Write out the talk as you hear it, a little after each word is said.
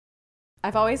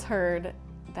I've always heard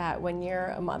that when you're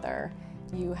a mother,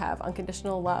 you have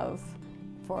unconditional love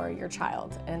for your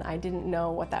child, and I didn't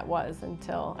know what that was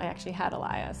until I actually had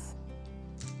Elias.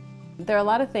 There are a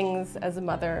lot of things as a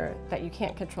mother that you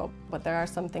can't control, but there are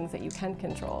some things that you can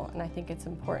control, and I think it's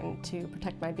important to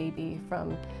protect my baby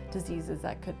from diseases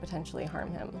that could potentially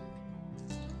harm him.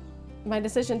 My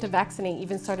decision to vaccinate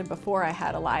even started before I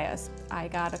had Elias. I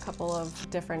got a couple of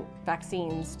different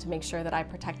vaccines to make sure that I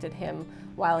protected him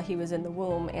while he was in the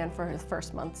womb and for his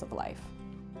first months of life.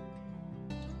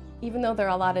 Even though there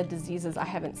are a lot of diseases I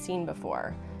haven't seen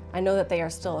before, I know that they are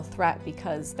still a threat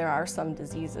because there are some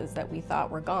diseases that we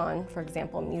thought were gone, for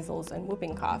example, measles and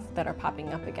whooping cough, that are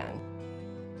popping up again.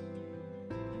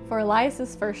 For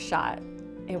Elias's first shot,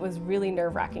 it was really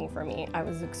nerve-wracking for me. I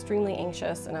was extremely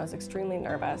anxious and I was extremely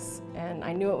nervous, and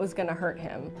I knew it was going to hurt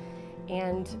him.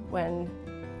 And when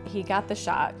he got the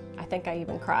shot, I think I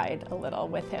even cried a little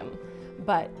with him.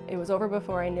 But it was over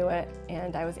before I knew it,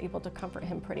 and I was able to comfort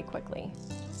him pretty quickly.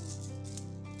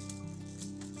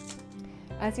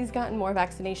 As he's gotten more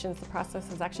vaccinations, the process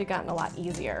has actually gotten a lot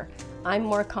easier. I'm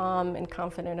more calm and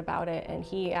confident about it, and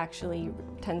he actually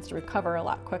tends to recover a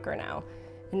lot quicker now.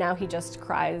 And now he just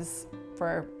cries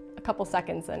for a couple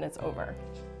seconds and it's over.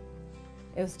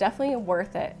 It was definitely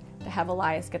worth it to have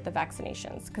Elias get the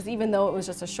vaccinations, because even though it was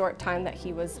just a short time that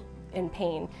he was in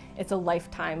pain, it's a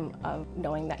lifetime of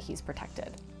knowing that he's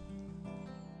protected.